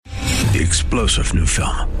The explosive new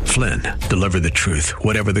film, Flynn, deliver the truth,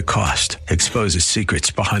 whatever the cost, exposes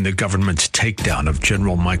secrets behind the government's takedown of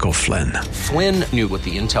General Michael Flynn. Flynn knew what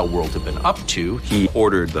the intel world had been up to. He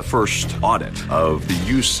ordered the first audit of the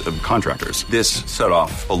use of contractors. This set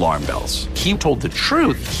off alarm bells. He told the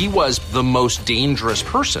truth. He was the most dangerous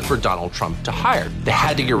person for Donald Trump to hire. They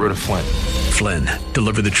had to get rid of Flynn. Flynn,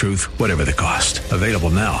 deliver the truth, whatever the cost. Available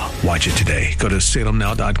now. Watch it today. Go to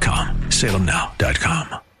salemnow.com.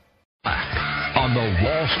 salemnow.com. On the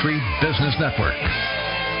Wall Street Business Network.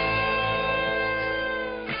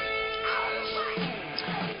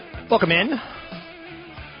 Welcome in.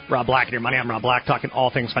 Rob Black and your money. I'm Rob Black, talking all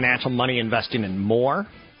things financial, money, investing, and more.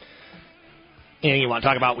 Anything you want to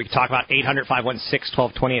talk about, we can talk about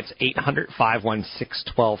 800-516-1220. It's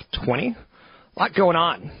 800-516-1220. A lot going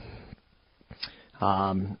on.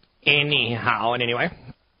 Anyhow and anyway.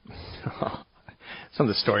 Some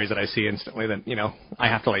of the stories that I see instantly that, I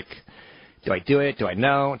have to do I do it? Do I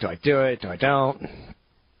know? Do I do it? Do I don't?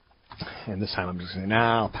 And this time I'm just going to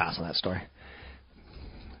I'll pass on that story.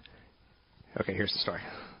 Okay, here's the story.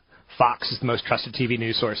 Fox is the most trusted TV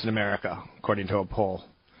news source in America, according to a poll.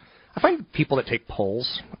 I find people that take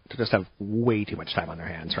polls to just have way too much time on their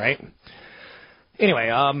hands, right? Anyway,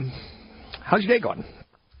 how's your day going?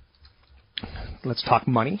 Let's talk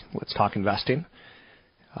money. Let's talk investing.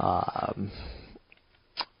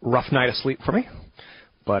 Rough night of sleep for me,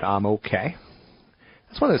 but I'm okay.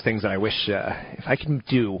 That's one of those things that I wish if I can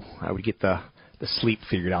do, I would get the sleep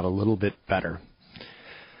figured out a little bit better.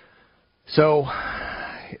 So,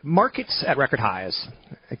 markets at record highs.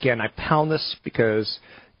 Again, I pound this because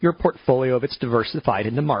your portfolio, if it's diversified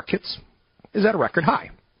into markets, is at a record high.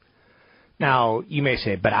 Now, you may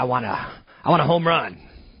say, but I want a home run.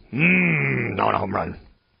 I want a home run.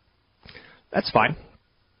 That's fine.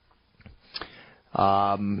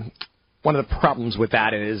 One of the problems with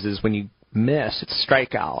that is when you miss, it's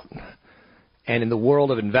strikeout. And in the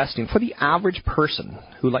world of investing, for the average person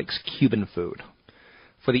who likes Cuban food,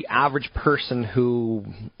 for the average person who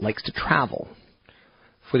likes to travel,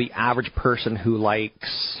 for the average person who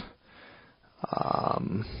likes,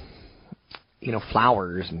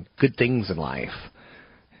 flowers and good things in life,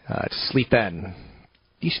 to sleep in,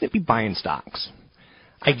 you shouldn't be buying stocks.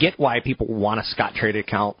 I get why people want a Scottrade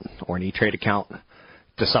account or an E-Trade account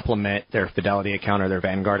to supplement their Fidelity account or their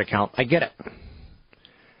Vanguard account. I get it.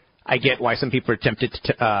 I get why some people are tempted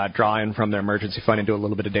to draw in from their emergency fund and do a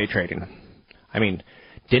little bit of day trading. I mean,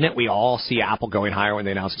 didn't we all see Apple going higher when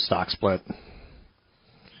they announced the stock split?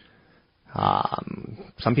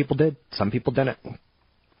 Some people did. Some people didn't.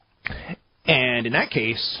 And in that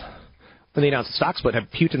case, when they announced the stock split,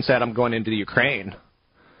 Putin said, I'm going into the Ukraine,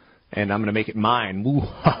 and I'm going to make it mine.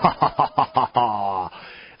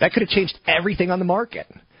 That could have changed everything on the market.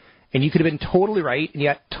 And you could have been totally right and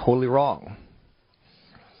yet totally wrong.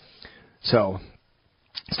 So,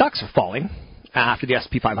 stocks are falling after the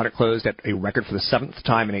S&P 500 closed at a record for the 7th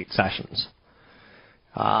time in 8 sessions.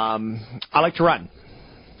 I like to run.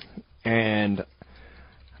 And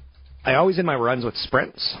I always end my runs with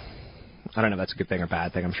sprints. I don't know if that's a good thing or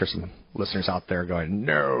bad thing. I'm sure some listeners out there are going,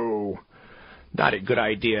 no, not a good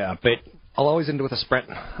idea. But I'll always end with a sprint.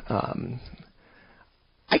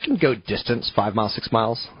 I can go distance, 5 miles, 6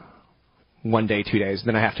 miles, 1 day, 2 days.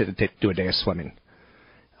 Then I have to do a day of swimming.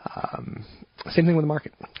 Same thing with the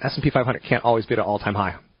market. S&P 500 can't always be at an all-time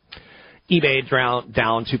high. eBay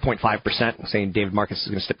down 2.5%, saying David Marcus is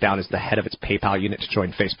going to step down as the head of its PayPal unit to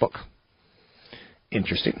join Facebook.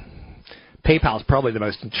 Interesting. PayPal is probably the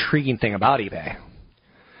most intriguing thing about eBay.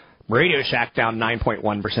 Radio Shack down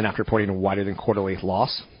 9.1% after reporting a wider than quarterly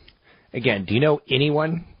loss. Again, do you know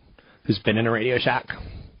anyone who's been in a Radio Shack?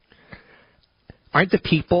 Aren't the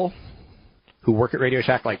people who work at Radio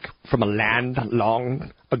Shack like from a land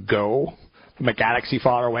long ago, from a galaxy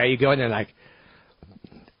far away? You go in and like,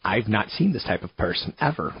 I've not seen this type of person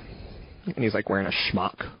ever. And he's like wearing a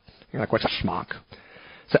schmuck. You're like, what's a schmuck?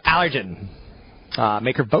 So Allergan,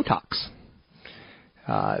 maker of Botox,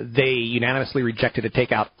 they unanimously rejected a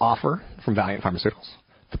takeout offer from Valeant Pharmaceuticals.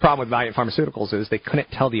 The problem with Valeant Pharmaceuticals is they couldn't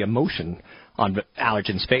tell the emotion on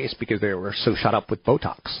Allergan's face because they were so shut up with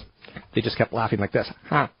Botox. They just kept laughing like this.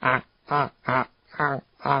 And are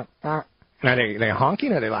they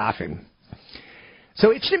honking or are they laughing?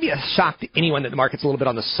 So it shouldn't be a shock to anyone that the market's a little bit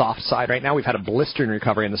on the soft side right now. We've had a blistering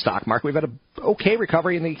recovery in the stock market. We've had an okay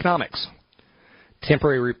recovery in the economics.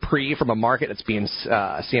 Temporary reprieve from a market that's being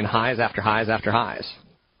seeing highs after highs after highs.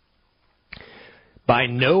 By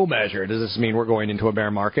no measure does this mean we're going into a bear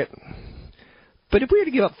market. But if we were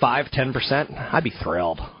to give up 5-10%, I'd be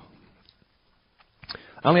thrilled.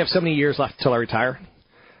 I only have so many years left until I retire.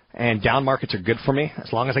 And down markets are good for me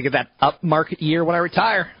as long as I get that up market year when I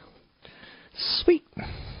retire. Sweet.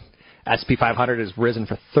 S&P 500 has risen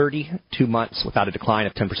for 32 months without a decline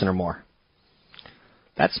of 10% or more.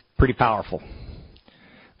 That's pretty powerful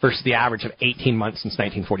versus the average of 18 months since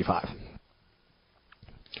 1945.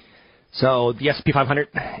 So the S&P 500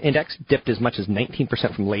 index dipped as much as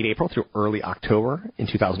 19% from late April through early October in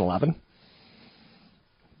 2011,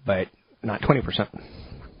 but not 20%.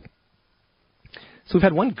 So we've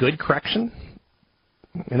had one good correction,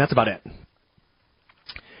 and that's about it.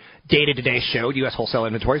 Data today showed U.S. wholesale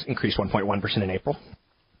inventories increased 1.1% in April.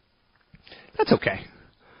 That's okay.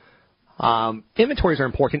 Inventories are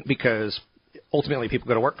important because ultimately people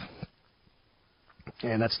go to work,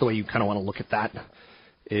 and that's the way you kind of want to look at that,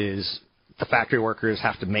 is the factory workers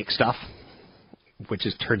have to make stuff, which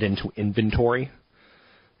is turned into inventory.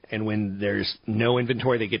 And when there's no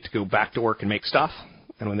inventory, they get to go back to work and make stuff.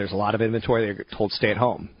 And when there's a lot of inventory, they're told to stay at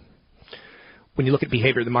home. When you look at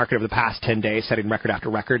behavior of the market over the past 10 days, setting record after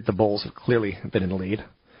record, the bulls have clearly been in the lead.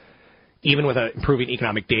 Even with improving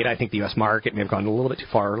economic data, I think the U.S. market may have gone a little bit too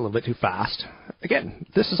far, a little bit too fast. Again,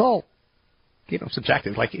 this is all,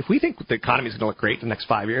 subjective. Like, if we think the economy is going to look great in the next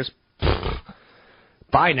 5 years,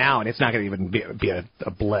 buy now, and it's not going to even be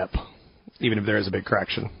a blip, even if there is a big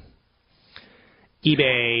correction.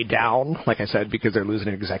 eBay down, like I said, because they're losing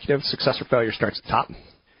an executive. Success or failure starts at the top.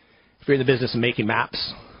 If you're in the business of making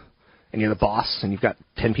maps, and you're the boss, and you've got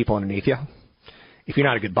 10 people underneath you, if you're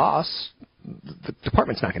not a good boss, the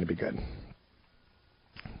department's not going to be good.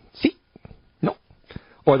 See? No.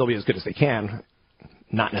 Or they'll be as good as they can,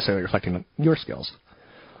 not necessarily reflecting on your skills.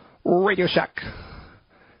 Radio Shack.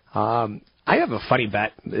 I have a funny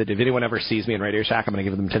bet that if anyone ever sees me in Radio Shack, I'm going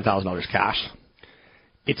to give them $10,000 cash.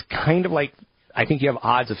 It's kind of like, I think you have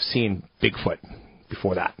odds of seeing Bigfoot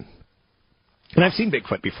before that. And I've seen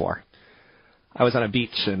Bigfoot before. I was on a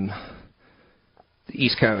beach in the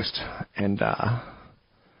East Coast, and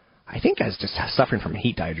I think I was just suffering from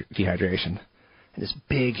heat dehydration. And this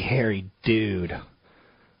big, hairy dude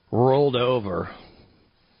rolled over,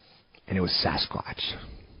 and it was Sasquatch.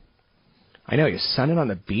 I know, you're sunning on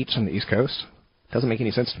the beach on the East Coast. Doesn't make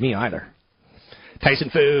any sense to me either. Tyson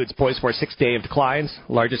Foods, poised for a 6th day of declines.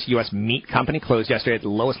 Largest U.S. meat company closed yesterday at the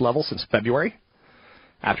lowest level since February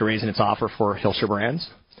after raising its offer for Hillshire Brands.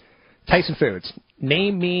 Tyson Foods,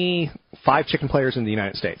 name me 5 chicken players in the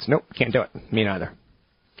United States. Nope, can't do it. Me neither.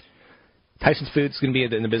 Tyson Foods is going to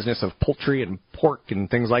be in the business of poultry and pork and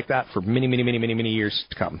things like that for many, many, many, many, many years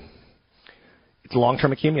to come. It's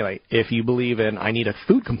long-term accumulate. If you believe in, I need a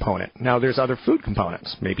food component. Now, there's other food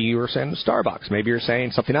components. Maybe you were saying Starbucks. Maybe you're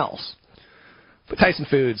saying something else. But Tyson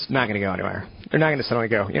Foods not going to go anywhere. They're not going to suddenly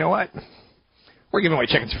go, you know what? We're giving away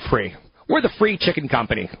chickens for free. We're the free chicken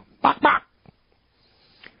company. Bok, bok.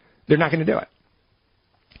 They're not going to do it.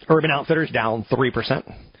 Urban Outfitters down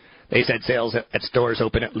 3%. They said sales at stores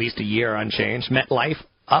open at least a year unchanged. MetLife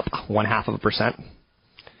up 0.5%.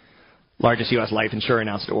 Largest U.S. life insurer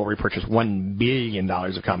announced it will repurchase $1 billion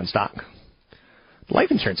of common stock. The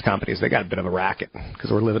life insurance companies, they got a bit of a racket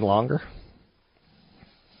because we're living longer.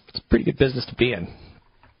 It's a pretty good business to be in.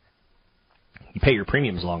 You pay your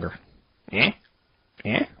premiums longer. Eh?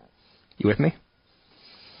 You with me?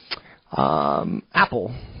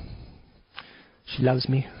 Apple. She loves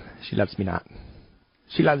me. She loves me not.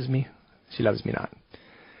 She loves me. She loves me not.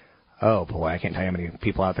 Oh, boy, I can't tell you how many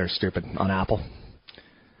people out there are stupid on Apple.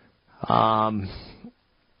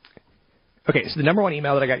 Okay, so the number one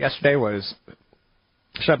email that I got yesterday was,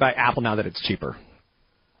 should I buy Apple now that it's cheaper?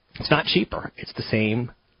 It's not cheaper. It's the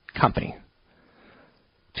same company.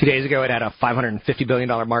 2 days ago, it had a $550 billion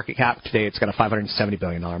market cap. Today, it's got a $570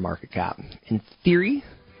 billion market cap. In theory,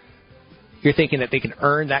 you're thinking that they can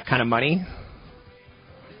earn that kind of money,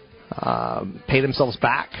 pay themselves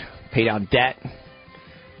back, pay down debt,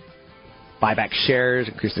 buy back shares,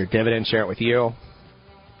 increase their dividend, share it with you.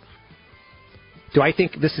 Do I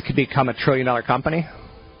think this could become a $1 trillion company?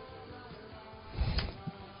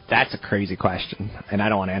 That's a crazy question, and I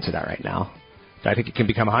don't want to answer that right now. Do I think it can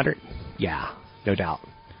become 100? Yeah, no doubt.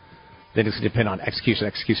 Then it's going to depend on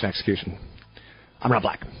execution. I'm Rob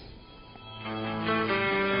Black.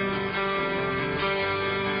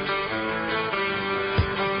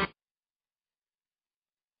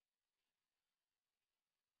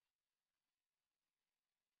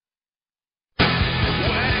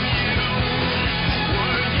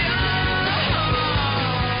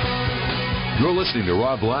 You're listening to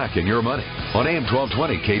Rob Black and Your Money on AM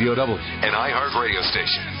 1220 KDOW, an iHeart radio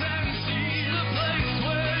station.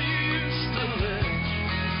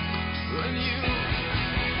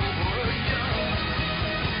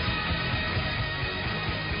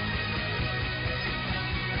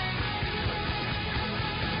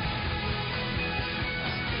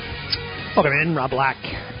 Welcome in, Rob Black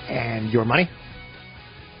and Your Money.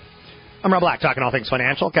 I'm Rob Black, talking all things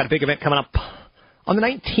financial. Got a big event coming up on the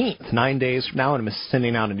 19th, 9 days from now, and I'm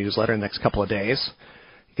sending out a newsletter in the next couple of days.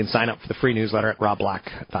 You can sign up for the free newsletter at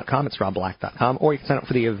robblack.com. It's robblack.com. Or you can sign up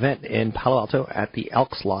for the event in Palo Alto at the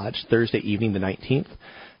Elks Lodge Thursday evening, the 19th.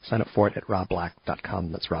 Sign up for it at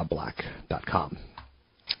robblack.com. That's robblack.com.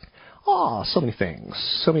 Oh, so many things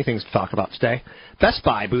to talk about today. Best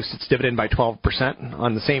Buy boosted its dividend by 12%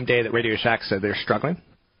 on the same day that Radio Shack said they're struggling.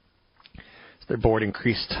 So their board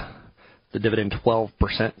increased the dividend 12%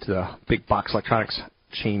 to the big box electronics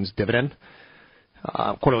chain's dividend.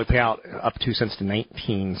 Quarterly payout up 2 cents to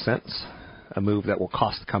 19 cents, a move that will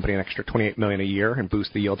cost the company an extra $28 million a year and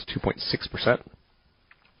boost the yield to 2.6%,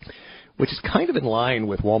 which is kind of in line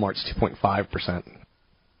with Walmart's 2.5%.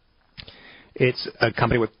 It's a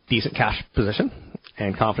company with decent cash position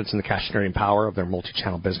and confidence in the cash-generating power of their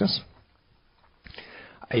multi-channel business.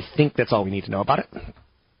 I think that's all we need to know about it.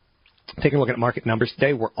 Taking a look at market numbers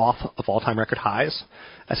today, we're off of all-time record highs.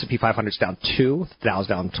 S&P 500's down 2, the Dow's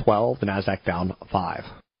down 12, the NASDAQ down 5.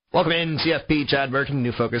 Welcome in, CFP, Chad Burton,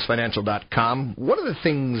 NewFocusFinancial.com. One of the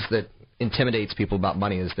things that intimidates people about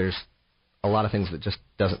money is there's a lot of things that just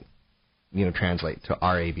doesn't, translate to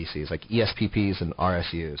our ABCs, like ESPPs and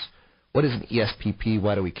RSUs. What is an ESPP?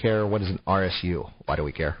 Why do we care? What is an RSU? Why do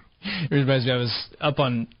we care? It reminds me, I was up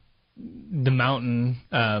on the mountain,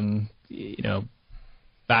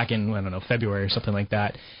 back in, February or something like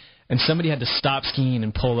that, and somebody had to stop skiing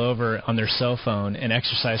and pull over on their cell phone and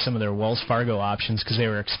exercise some of their Wells Fargo options because they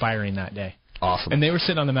were expiring that day. Awesome. And they were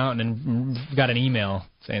sitting on the mountain and got an email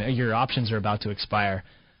saying, your options are about to expire.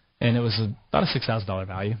 And it was about a $6,000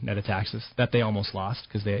 value net of taxes that they almost lost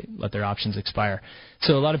because they let their options expire.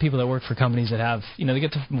 So a lot of people that work for companies that have, they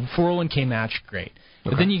get the 401k match, great.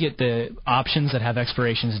 But then you get the options that have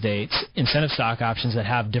expirations dates, incentive stock options that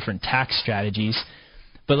have different tax strategies.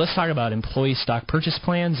 But let's talk about employee stock purchase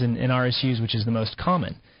plans and RSUs, which is the most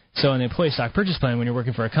common. So in the employee stock purchase plan, when you're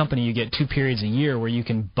working for a company, you get 2 periods a year where you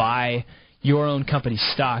can buy your own company's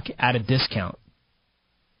stock at a discount.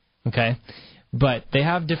 Okay? But they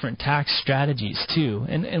have different tax strategies, too.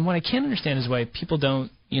 And what I can't understand is why people don't,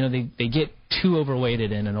 they get too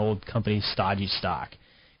overweighted in an old company's stodgy stock.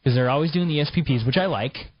 Because they're always doing the SPPs, which I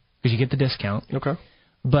like, because you get the discount. Okay.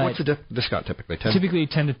 But what's the discount typically? 10? Typically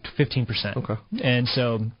 10 to 15%. Okay. And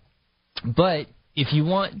so, but if you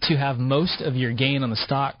want to have most of your gain on the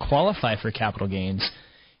stock qualify for capital gains,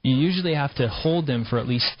 you usually have to hold them for at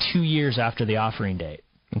least 2 years after the offering date.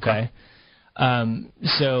 Okay.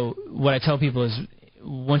 So what I tell people is,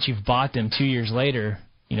 once you've bought them 2 years later,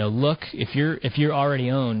 look, if you're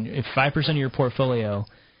already owned, if 5% of your portfolio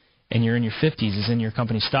and you're in your 50s is in your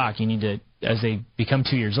company stock, you need to, as they become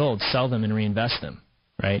 2 years old, sell them and reinvest them,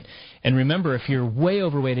 right? And remember, if you're way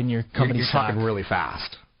overweight in your company stock, you're talking really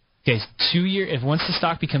fast. Okay, if once the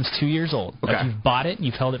stock becomes 2 years old, like you've bought it,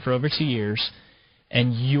 you've held it for over 2 years,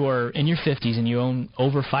 and you're in your 50s and you own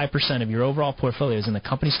over 5% of your overall portfolios in the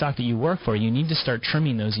company stock that you work for, you need to start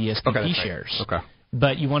trimming those ESPP shares. Okay.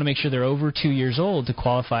 But you want to make sure they're over 2 years old to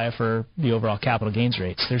qualify for the overall capital gains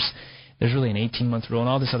rates. There's really an 18-month rule and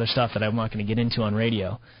all this other stuff that I'm not going to get into on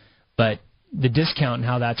radio. But the discount and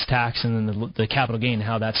how that's taxed and then the capital gain and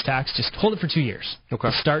how that's taxed, just hold it for 2 years.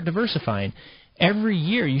 Okay. Start diversifying. Every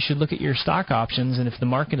year you should look at your stock options, and if the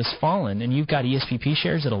market has fallen and you've got ESPP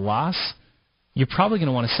shares at a loss, you're probably going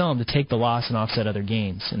to want to sell them to take the loss and offset other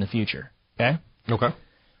gains in the future. Okay? Okay.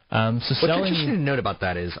 So what's interesting to note about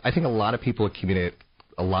that is I think a lot of people accumulate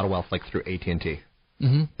a lot of wealth like through AT&T.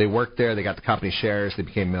 Mm-hmm. They worked there, they got the company shares, they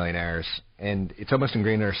became millionaires, and it's almost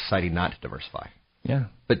ingrained in our society not to diversify. Yeah.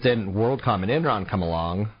 But then WorldCom and Enron come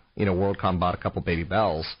along. WorldCom bought a couple Baby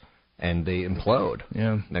Bells, and they implode.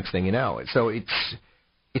 Yeah. Next thing you know. So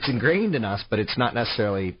it's ingrained in us, but it's not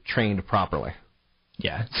necessarily trained properly.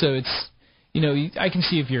 Yeah. So it's, I can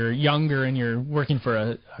see if you're younger and you're working for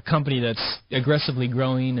a company that's aggressively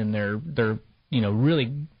growing and they're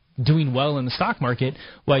really doing well in the stock market,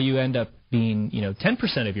 while you end up being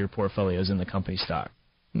 10% of your portfolios in the company stock.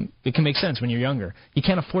 It can make sense when you're younger. You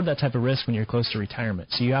can't afford that type of risk when you're close to retirement,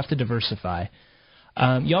 so you have to diversify.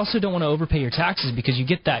 You also don't want to overpay your taxes because you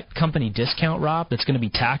get that company discount, Rob, that's going to be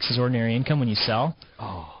taxed as ordinary income when you sell.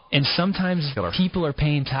 Oh. And sometimes people are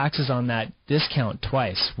paying taxes on that discount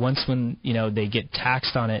twice. Once when they get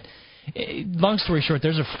taxed on it. Long story short,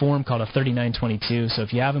 there's a form called a 3922. So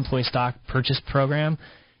if you have employee stock purchase program,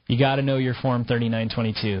 you got to know your form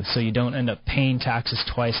 3922, so you don't end up paying taxes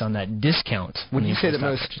twice on that discount. Would you say that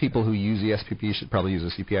most people who use ESPP should probably use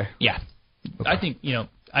a CPA? Yeah. Okay. I think,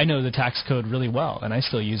 I know the tax code really well, and I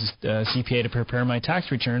still use a CPA to prepare my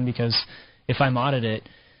tax return because if I'm audited,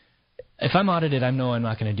 if I'm audited, I know I'm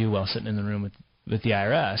not going to do well sitting in the room with the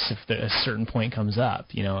IRS if a certain point comes up,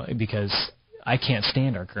 because I can't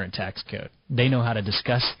stand our current tax code. They know how to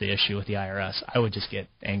discuss the issue with the IRS. I would just get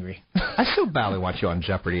angry. I so badly want you on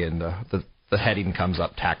Jeopardy and the heading comes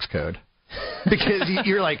up tax code. Because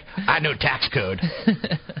you're like, I know tax code.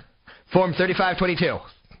 Form 3522.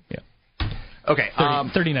 Yeah. Okay.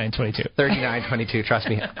 3922. 3922. Trust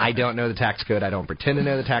me, I don't know the tax code. I don't pretend to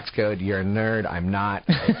know the tax code. You're a nerd. I'm not.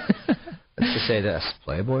 Let's just say this.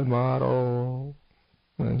 Playboy model.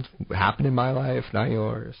 What happened in my life, not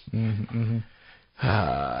yours. Mm-hmm.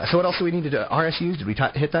 So what else do we need to do? RSUs, did we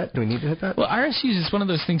hit that? Do we need to hit that? Well, RSUs is one of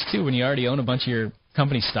those things, too, when you already own a bunch of your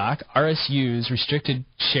company stock. RSUs, restricted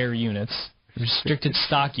share units, restricted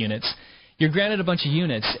stock units. You're granted a bunch of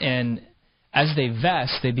units, and as they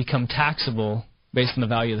vest, they become taxable based on the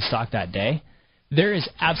value of the stock that day. There is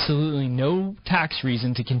absolutely no tax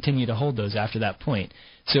reason to continue to hold those after that point.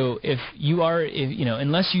 So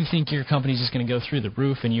unless you think your company's just going to go through the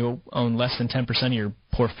roof and you own less than 10% of your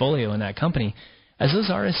portfolio in that company, as those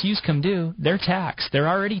RSUs come due, they're taxed. They're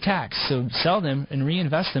already taxed. So sell them and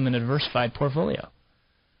reinvest them in a diversified portfolio.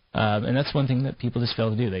 And that's one thing that people just fail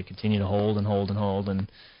to do. They continue to hold and hold and hold,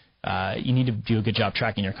 and you need to do a good job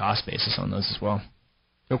tracking your cost basis on those as well.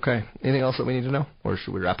 Okay. Anything else that we need to know, or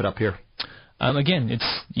should we wrap it up here? Again, it's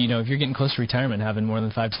if you're getting close to retirement, having more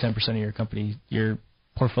than 5 to 10% of your company, your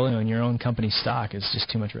portfolio in your own company stock is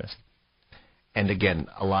just too much risk. And again,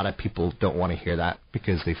 a lot of people don't want to hear that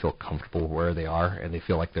because they feel comfortable where they are and they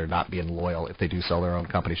feel like they're not being loyal if they do sell their own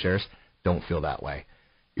company shares. Don't feel that way.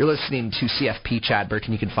 You're listening to CFP Chad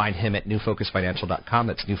Burton. You can find him at newfocusfinancial.com.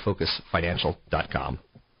 That's newfocusfinancial.com.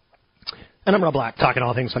 And I'm Rob Black, talking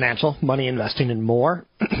all things financial, money, investing, and more.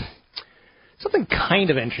 Something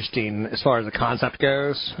kind of interesting as far as the concept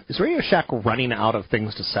goes is Radio Shack running out of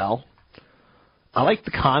things to sell. I like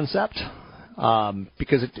the concept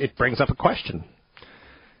because it brings up a question.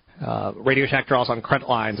 Radio Shack draws on credit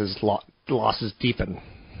lines as losses deepen.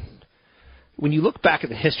 When you look back at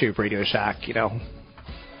the history of Radio Shack,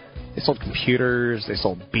 they sold computers, they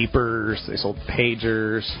sold beepers, they sold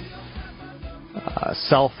pagers,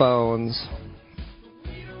 cell phones.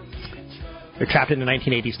 They're trapped in a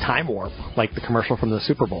 1980s time warp, like the commercial from the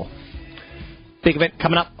Super Bowl. Big event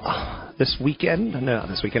coming up this weekend. No, not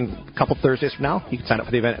this weekend. A couple Thursdays from now. You can sign up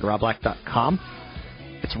for the event at robblack.com.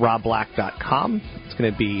 It's robblack.com. It's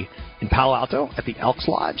going to be in Palo Alto at the Elks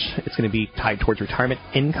Lodge. It's going to be tied towards retirement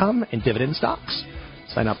income and dividend stocks.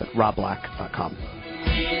 Sign up at robblack.com.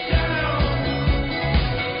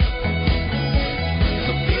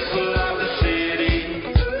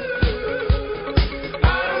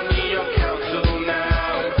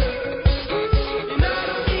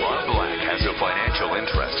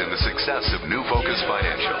 Of New Focus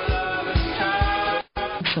Financial.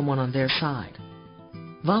 Someone on their side.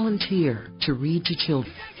 Volunteer to read to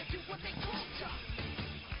children.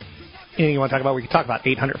 Anything you want to talk about, we can talk about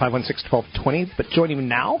 800-516-1220. But joining me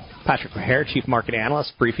now, Patrick O'Hare, Chief Market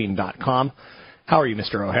Analyst, Briefing.com. How are you,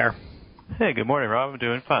 Mr. O'Hare? Hey, good morning, Rob. I'm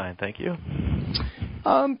doing fine, thank you.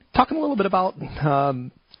 Talking a little bit about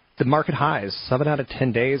the market highs, 7 out of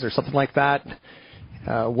 10 days or something like that.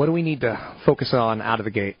 What do we need to focus on out of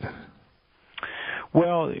the gate?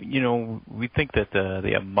 Well, we think that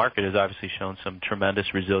the market has obviously shown some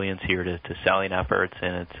tremendous resilience here to selling efforts,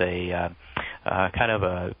 and it's a kind of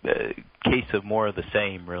a case of more of the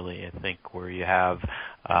same, really, I think, where you have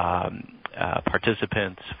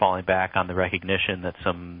participants falling back on the recognition that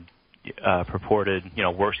some purported,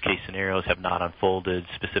 worst-case scenarios have not unfolded,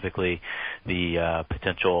 specifically the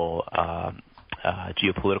potential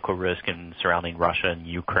geopolitical risk surrounding Russia and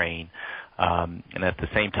Ukraine. And at the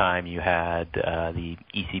same time, you had the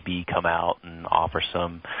ECB come out and offer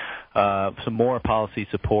some more policy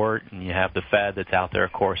support, and you have the Fed that's out there,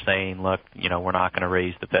 of course, saying, look, we're not going to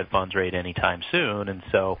raise the Fed funds rate anytime soon. And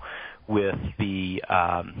so with the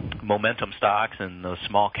momentum stocks and those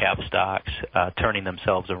small cap stocks turning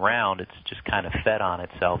themselves around, it's just kind of fed on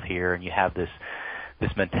itself here, and you have this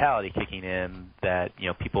mentality kicking in that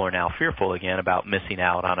people are now fearful again about missing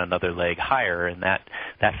out on another leg higher, and that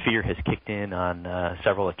fear has kicked in on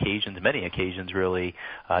several occasions, many occasions really,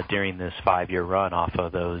 during this 5-year run off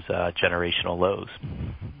of those generational lows.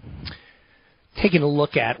 Taking a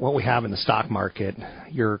look at what we have in the stock market,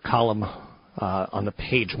 your column on the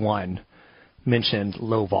page 1 mentioned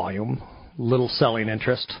low volume, little selling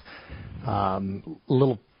interest,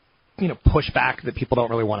 little pushback that people don't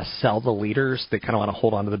really want to sell the leaders. They kind of want to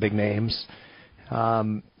hold on to the big names.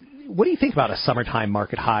 What do you think about a summertime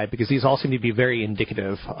market high? Because these all seem to be very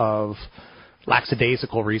indicative of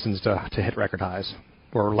lackadaisical reasons to hit record highs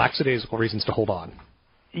or lackadaisical reasons to hold on.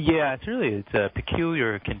 Yeah, it's a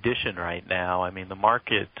peculiar condition right now. I mean, the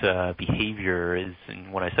market behavior is,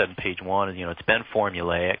 and what I said in page one is, it's been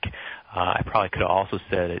formulaic. I probably could have also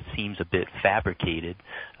said it seems a bit fabricated,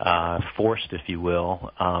 forced, if you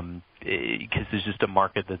will, because there's just a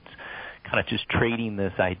market that's kind of just trading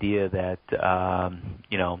this idea that,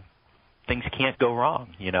 things can't go wrong.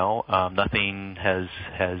 Nothing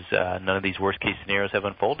none of these worst case scenarios have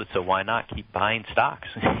unfolded. So why not keep buying stocks?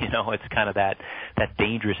 It's kind of that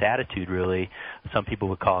dangerous attitude, really. Some people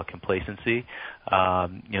would call it complacency.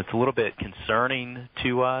 It's a little bit concerning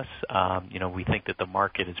to us. We think that the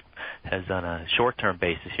market has on a short-term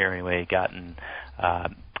basis here anyway gotten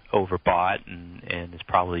overbought and is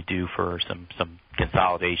probably due for some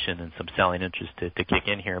consolidation and some selling interest to kick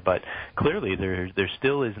in here. But clearly there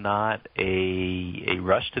still is not a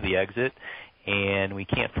rush to the exit, and we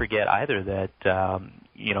can't forget either that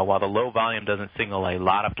while the low volume doesn't signal a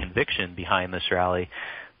lot of conviction behind this rally,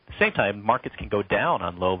 at the same time markets can go down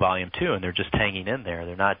on low volume too, and they're just hanging in there.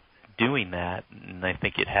 They're not doing that, and I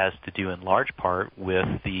think it has to do in large part with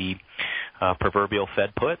the proverbial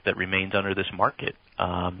Fed put that remains under this market.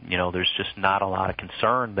 There's just not a lot of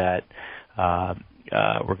concern that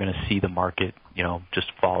we're going to see the market, just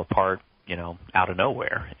fall apart, out of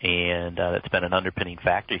nowhere, and that's been an underpinning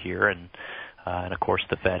factor here. And of course,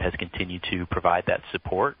 the Fed has continued to provide that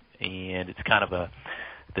support, and it's kind of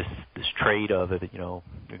this trade of it. You're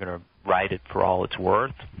going to ride it for all it's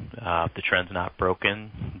worth. If the trend's not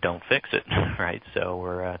broken, don't fix it, right? So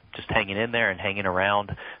we're just hanging in there and hanging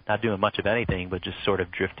around, not doing much of anything, but just sort of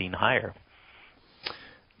drifting higher.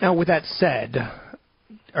 Now, with that said,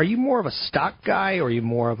 are you more of a stock guy or are you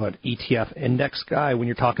more of an ETF index guy when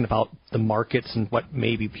you're talking about the markets and what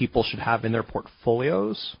maybe people should have in their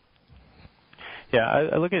portfolios? Yeah,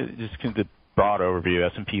 I look at just the broad overview,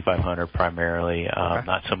 S&P 500 primarily,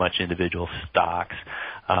 not so much individual stocks.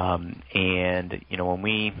 And, when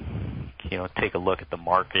we, take a look at the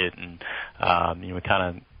market and, we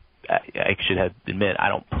kind of, I should admit I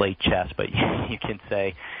don't play chess, but you can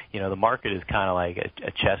say, the market is kind of like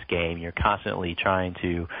a chess game. You're constantly trying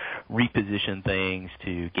to reposition things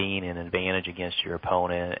to gain an advantage against your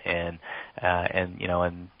opponent, and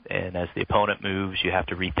as the opponent moves, you have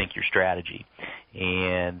to rethink your strategy.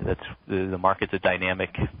 And that's the market's a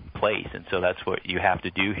dynamic place, and so that's what you have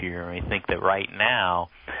to do here. And I think that right now,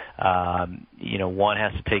 one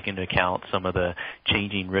has to take into account some of the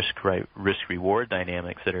changing risk-reward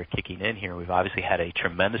dynamics that are kicking in here. We've obviously had a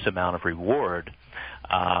tremendous amount of reward,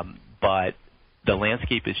 but the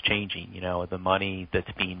landscape is changing. The money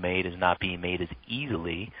that's being made is not being made as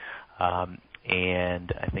easily,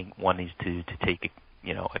 and I think one needs to take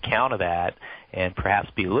account of that and perhaps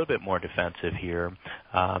be a little bit more defensive here.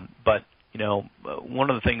 But one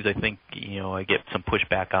of the things I think I get some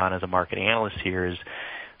pushback on as a market analyst here is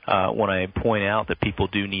when I point out that people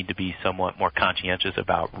do need to be somewhat more conscientious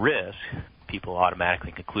about risk, people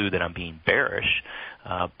automatically conclude that I'm being bearish,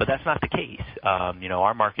 but that's not the case.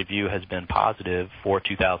 Our market view has been positive for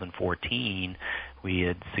 2014. We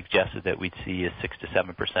had suggested that we'd see a 6 to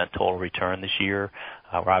 7% total return this year.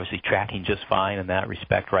 We're obviously tracking just fine in that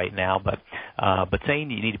respect right now, but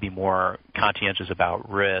saying you need to be more conscientious about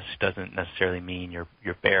risk doesn't necessarily mean you're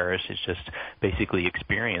bearish. It's just basically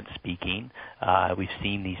experience speaking. We've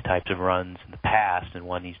seen these types of runs in the past, and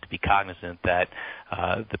one needs to be cognizant that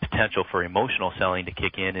the potential for emotional selling to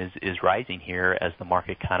kick in is rising here as the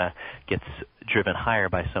market kind of gets driven higher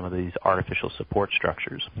by some of these artificial support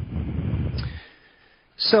structures.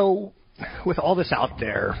 So, with all this out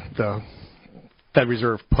there, the Fed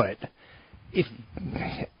Reserve put, if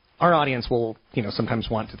our audience will, sometimes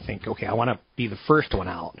want to think, okay, I want to be the first one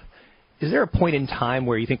out. Is there a point in time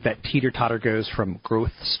where you think that teeter-totter goes from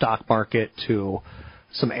growth stock market to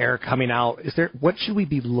some air coming out? What should we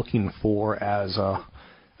be looking for as a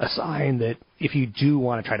sign that if you do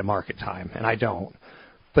want to try to market time, and I don't,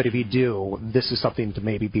 but if you do, this is something to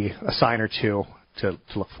maybe be a sign or two to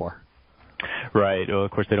look for? Right. Well, of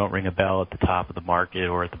course, they don't ring a bell at the top of the market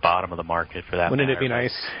or at the bottom of the market for that matter. Wouldn't it be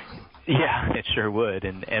nice? Yeah, it sure would.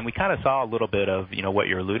 And we kind of saw a little bit of, what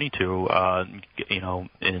you're alluding to,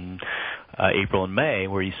 in April and May,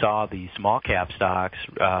 where you saw the small cap stocks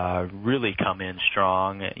really come in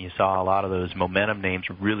strong. You saw a lot of those momentum names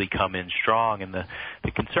really come in strong. And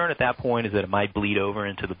the concern at that point is that it might bleed over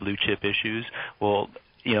into the blue chip issues. Well,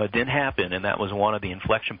 it didn't happen, and that was one of the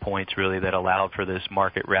inflection points really that allowed for this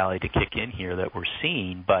market rally to kick in here that we're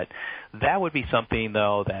seeing. But that would be something,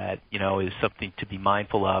 though, that, is something to be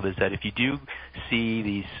mindful of, is that if you do see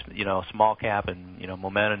these, small cap and,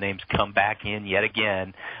 momentum names come back in yet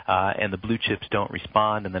again, and the blue chips don't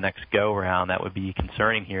respond in the next go-around, that would be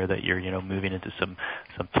concerning here that you're, moving into some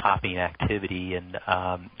topping activity, and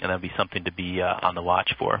that would be something to be on the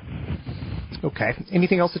watch for. Okay.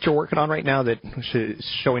 Anything else that you're working on right now that is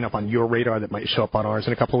showing up on your radar that might show up on ours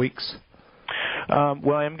in a couple of weeks?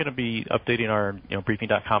 Well, I am going to be updating our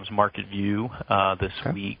Briefing.com's market view this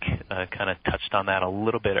week. Kind of touched on that a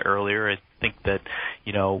little bit earlier. I think that,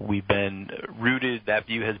 we've been rooted, that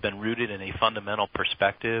view has been rooted in a fundamental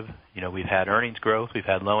perspective. We've had earnings growth, we've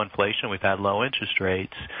had low inflation, we've had low interest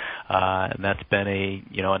rates, and that's been a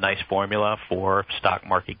nice formula for stock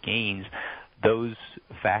market gains. Those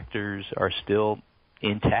factors are still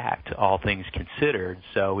intact, all things considered.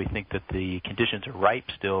 So we think that the conditions are ripe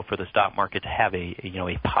still for the stock market to have a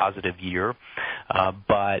positive year.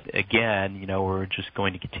 But again, we're just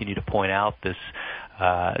going to continue to point out this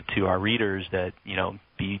to our readers that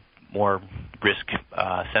be more risk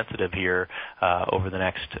sensitive here over the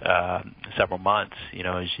next several months,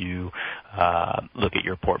 as you look at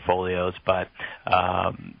your portfolios. But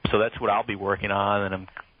so that's what I'll be working on, and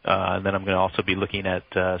then I'm going to also be looking at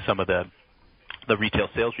some of the retail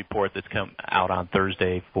sales report that's come out on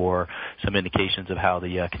Thursday for some indications of how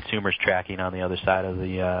the consumer's tracking on the other side of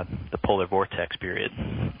the polar vortex period.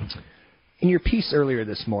 In your piece earlier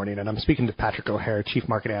this morning, and I'm speaking to Patrick O'Hare, Chief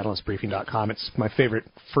Market Analyst, Briefing.com. It's my favorite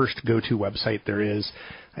first go-to website there is.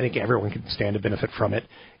 I think everyone can stand to benefit from it.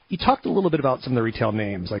 You talked a little bit about some of the retail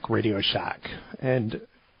names like Radio Shack, and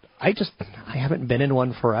I haven't been in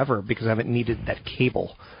one forever because I haven't needed that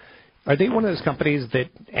cable. Are they one of those companies that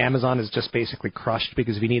Amazon has just basically crushed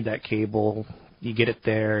because if you need that cable, you get it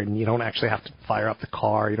there and you don't actually have to fire up the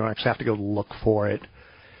car, you don't actually have to go look for it?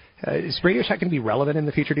 Is Radio Shack going to be relevant in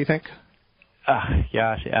the future, do you think?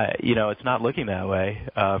 It's not looking that way,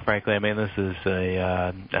 frankly. I mean, this is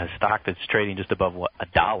a stock that's trading just above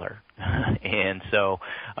 $1. And so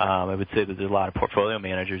I would say that there's a lot of portfolio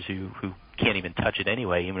managers who can't even touch it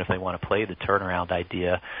anyway, even if they want to play the turnaround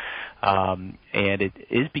idea. And it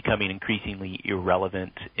is becoming increasingly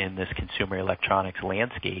irrelevant in this consumer electronics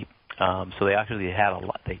landscape. So they actually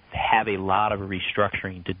have a lot of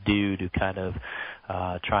restructuring to do to kind of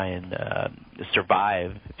try and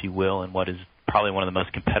survive, if you will, in what is probably one of the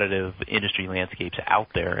most competitive industry landscapes out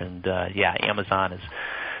there. And Amazon has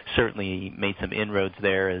certainly made some inroads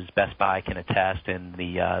there, as Best Buy can attest, and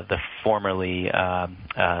the formerly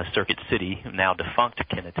Circuit City, now defunct,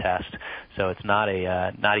 can attest. So it's not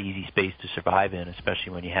an easy space to survive in,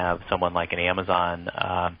 especially when you have someone like an Amazon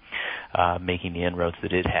making the inroads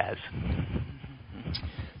that it has.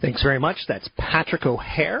 Thanks very much. That's Patrick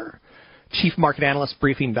O'Hare, Chief Market Analyst,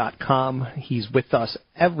 Briefing.com. He's with us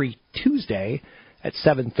every Tuesday at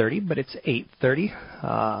 7:30, but it's 8:30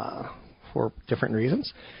 for different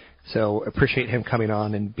reasons. So appreciate him coming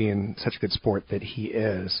on and being such a good sport that he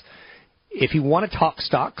is. If you want to talk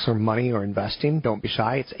stocks or money or investing, don't be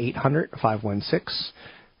shy. It's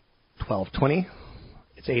 800-516-1220.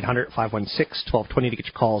 It's 800-516-1220 to get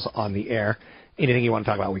your calls on the air. Anything you want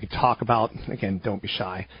to talk about, we can talk about. Again, don't be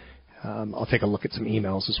shy. I'll take a look at some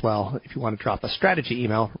emails as well. If you want to drop a strategy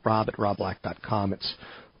email, rob@robblack.com. It's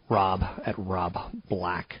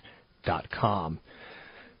rob@robblack.com.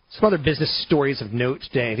 Some other business stories of note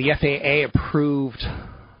today. The FAA approved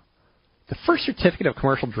the first certificate of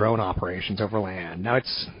commercial drone operations over land. Now,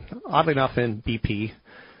 it's oddly enough in BP,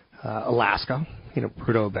 Alaska,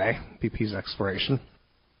 Prudhoe Bay, BP's exploration.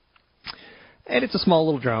 And it's a small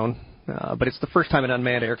little drone. But it's the first time an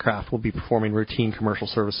unmanned aircraft will be performing routine commercial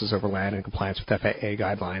services over land in compliance with FAA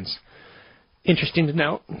guidelines. Interesting to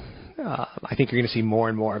note. I think you're going to see more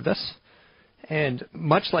and more of this. And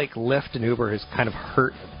much like Lyft and Uber has kind of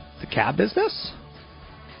hurt the cab business,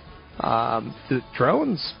 the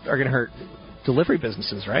drones are going to hurt delivery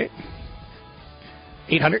businesses, right?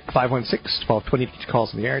 800-516-1220 to get your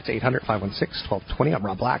calls in the air. It's 800-516-1220. I'm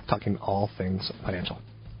Rob Black, talking all things financial.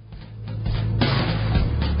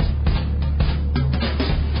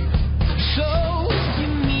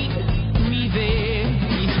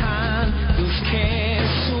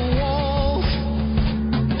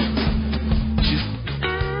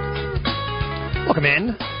 Welcome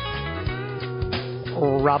in,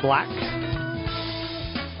 Rob Black,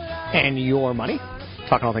 and your money.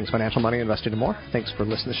 Talking all things financial, money, investing, and more. Thanks for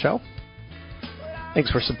listening to the show.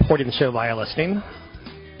 Thanks for supporting the show via listening.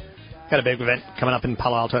 Got a big event coming up in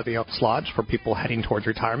Palo Alto at the Elks Lodge for people heading towards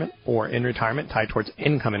retirement or in retirement, tied towards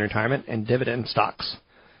income in retirement and dividend stocks.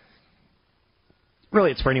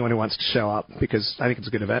 really it's for anyone who wants to show up because I think it's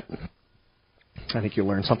a good event. I think you'll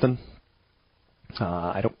learn something.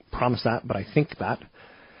 I don't promise that, but I think that.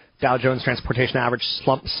 Dow Jones Transportation Average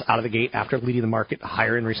slumps out of the gate after leading the market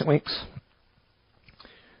higher in recent weeks.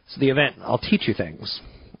 So the event, I'll teach you things.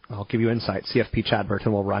 I'll give you insight. CFP Chad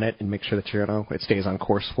Burton will run it and make sure that it stays on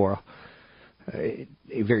course for a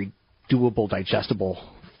very doable, digestible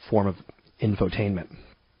form of infotainment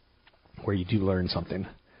where you do learn something.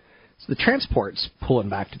 So the transport's pulling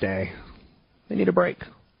back today. They need a break.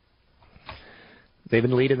 They've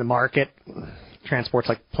been leading the market. Transports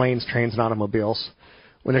like planes, trains, and automobiles.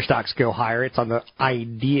 When their stocks go higher, it's on the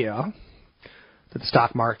idea that the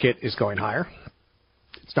stock market is going higher.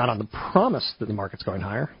 It's not on the promise that the market's going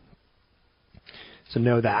higher. So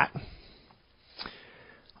know that.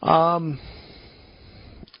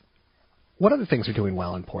 What other things are doing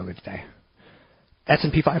well and poorly today?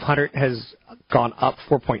 S&P 500 has gone up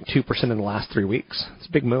 4.2% in the last 3 weeks. It's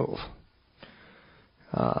a big move.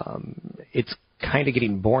 It's kind of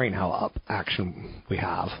getting boring how up action we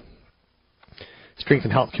have. Strength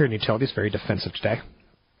in healthcare and utilities, very defensive today.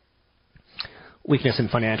 Weakness in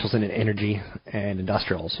financials and in energy and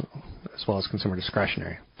industrials, as well as consumer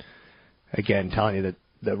discretionary. Again, telling you that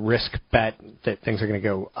the risk bet that things are going to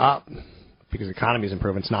go up because the economy is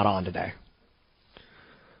improving is not on today.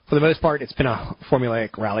 For the most part, it's been a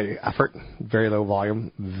formulaic rally effort, very low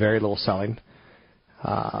volume, very little selling,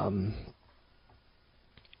 and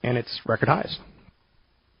it's record highs.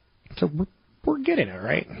 So we're getting it,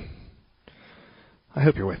 right? I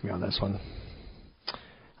hope you're with me on this one.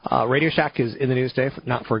 Radio Shack is in the news today,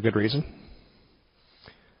 not for a good reason.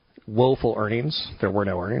 Woeful earnings. There were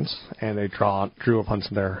no earnings, and they drew upon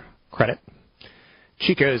some of their credit.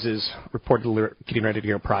 Chico's is reportedly getting ready to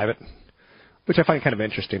go private, which I find kind of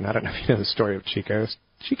interesting. I don't know if you know the story of Chico's.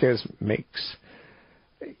 Chico's make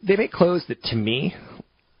clothes that, to me,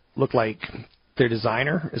 look like their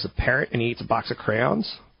designer is a parrot and he eats a box of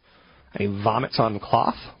crayons and he vomits on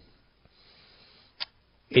cloth.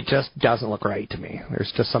 It just doesn't look right to me.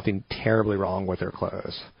 There's just something terribly wrong with their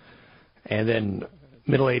clothes. And then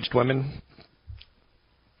middle-aged women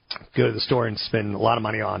go to the store and spend a lot of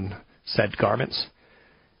money on said garments.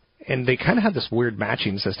 And they kind of have this weird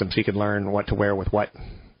matching system so you can learn what to wear with what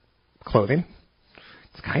clothing.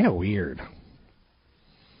 It's kind of weird.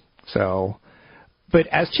 So, but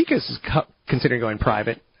as Chico's is considering going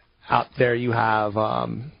private, out there you have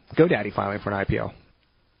GoDaddy filing for an IPO.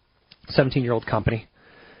 17-year-old company.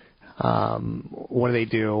 What do they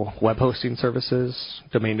do? Web hosting services,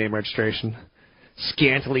 domain name registration,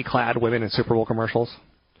 scantily clad women in Super Bowl commercials.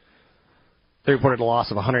 They reported a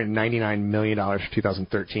loss of $199 million for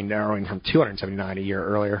 2013, narrowing from $279 a year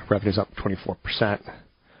earlier. Revenue's up 24%. So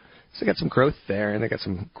they got some growth there, and they got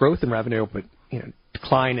some growth in revenue, but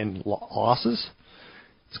decline in losses.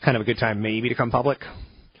 It's kind of a good time maybe to come public.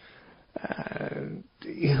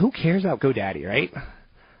 Who cares about GoDaddy, right?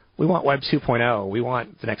 We want Web 2.0. We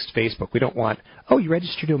want the next Facebook. We don't want, you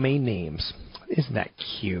register domain names. Isn't that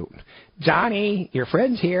cute? Johnny, your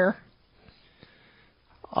friend's here.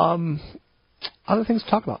 Other things to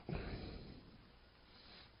talk about.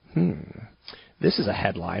 This is a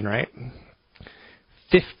headline, right?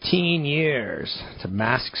 15 years to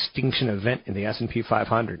mass extinction event in the S&P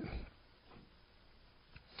 500.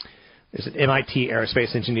 There's an MIT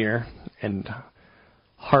aerospace engineer and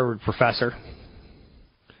Harvard professor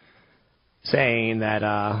saying that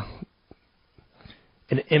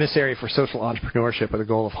an emissary for social entrepreneurship with the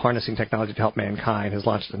goal of harnessing technology to help mankind has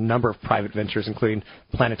launched a number of private ventures, including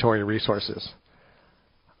Planetary Resources.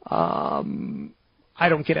 I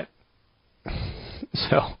don't get it.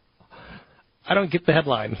 So, I don't get the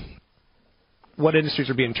headline. What industries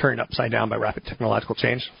are being turned upside down by rapid technological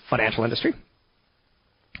change? Financial industry.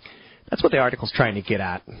 That's what the article's trying to get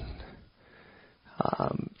at.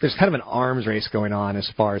 There's kind of an arms race going on as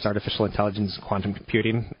far as artificial intelligence and quantum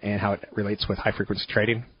computing and how it relates with high-frequency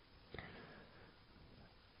trading.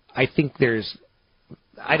 I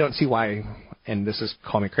don't see why, and this is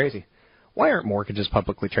call me crazy, why aren't mortgages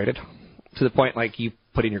publicly traded? To the point like you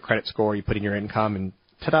put in your credit score, you put in your income, and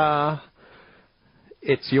ta-da,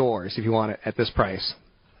 it's yours if you want it at this price.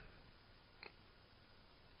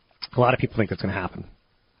 A lot of people think that's going to happen.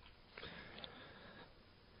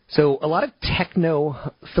 So a lot of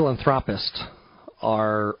techno-philanthropists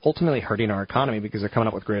are ultimately hurting our economy because they're coming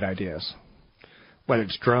up with great ideas. Whether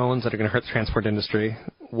it's drones that are going to hurt the transport industry,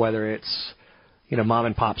 whether it's mom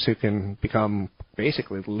and pops who can become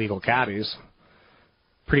basically legal cabbies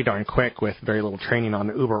pretty darn quick with very little training on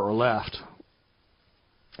Uber or Lyft.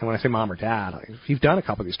 And when I say mom or dad, if you've done a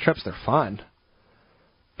couple of these trips, they're fun,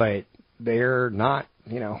 but they're not,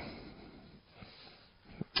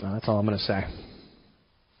 That's all I'm going to say.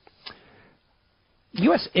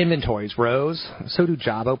 U.S. inventories rose. So do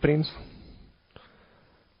job openings.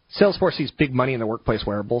 Salesforce sees big money in the workplace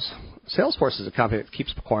wearables. Salesforce is a company that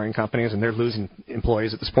keeps acquiring companies, and they're losing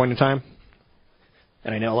employees at this point in time.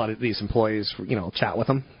 And I know a lot of these employees, chat with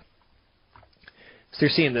them. So they're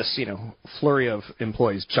seeing this, flurry of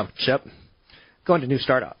employees jump ship, going to new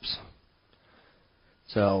startups.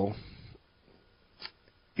 So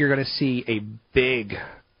you're going to see a big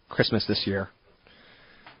Christmas this year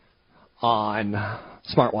on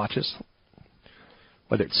smartwatches,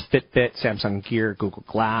 whether it's Fitbit, Samsung Gear, Google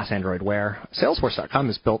Glass, Android Wear. Salesforce.com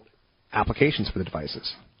has built applications for the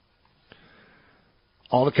devices.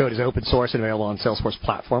 All the code is open source and available on Salesforce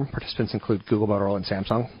platform. Participants include Google, Motorola, and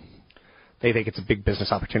Samsung. They think it's a big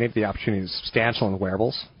business opportunity. The opportunity is substantial in the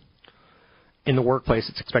wearables. In the workplace,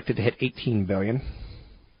 it's expected to hit $18 billion.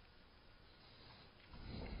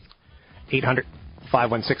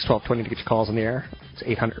 800-516-1220 to get your calls on the air. It's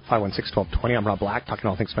 800-516-1220. I'm Rob Black, talking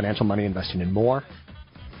all things financial, money, investing, and more.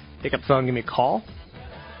 Pick up the phone, give me a call.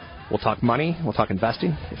 We'll talk money. We'll talk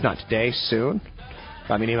investing. If not today, soon.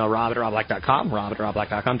 Drop me an email, rob@robblack.com,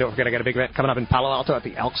 rob@robblack.com. Don't forget, I got a big event coming up in Palo Alto at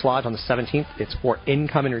the Elks Lodge on the 17th. It's for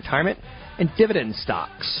income and retirement and dividend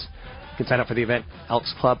stocks. You can sign up for the event,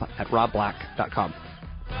 Elks Club, at robblack.com.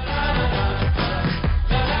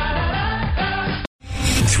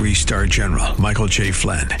 3-star General Michael J.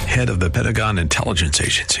 Flynn, head of the Pentagon Intelligence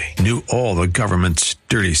Agency, knew all the government's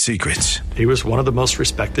dirty secrets. He was one of the most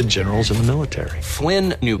respected generals in the military.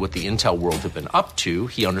 Flynn knew what the intel world had been up to.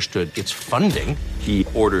 He understood its funding. He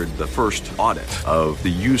ordered the first audit of the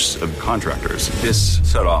use of contractors. This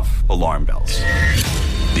set off alarm bells.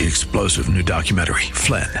 The explosive new documentary,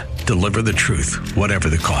 Flynn, Deliver the Truth, Whatever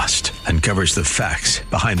the Cost, uncovers the facts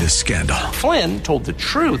behind this scandal. Flynn told the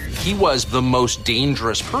truth. He was the most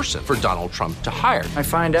dangerous person for Donald Trump to hire. I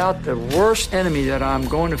find out the worst enemy that I'm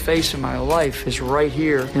going to face in my life is right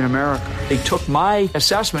here in America. They took my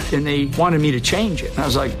assessment and they wanted me to change it. And I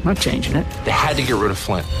was like, I'm not changing it. They had to get rid of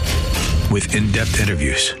Flynn. With in-depth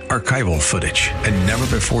interviews, archival footage, and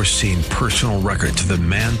never-before-seen personal records of the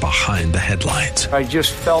man behind the headlines. I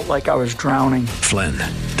just felt like I was drowning. Flynn,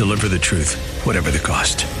 Deliver the Truth, Whatever the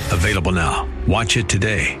Cost. Available now. Watch it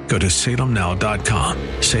today. Go to salemnow.com.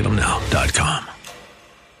 salemnow.com.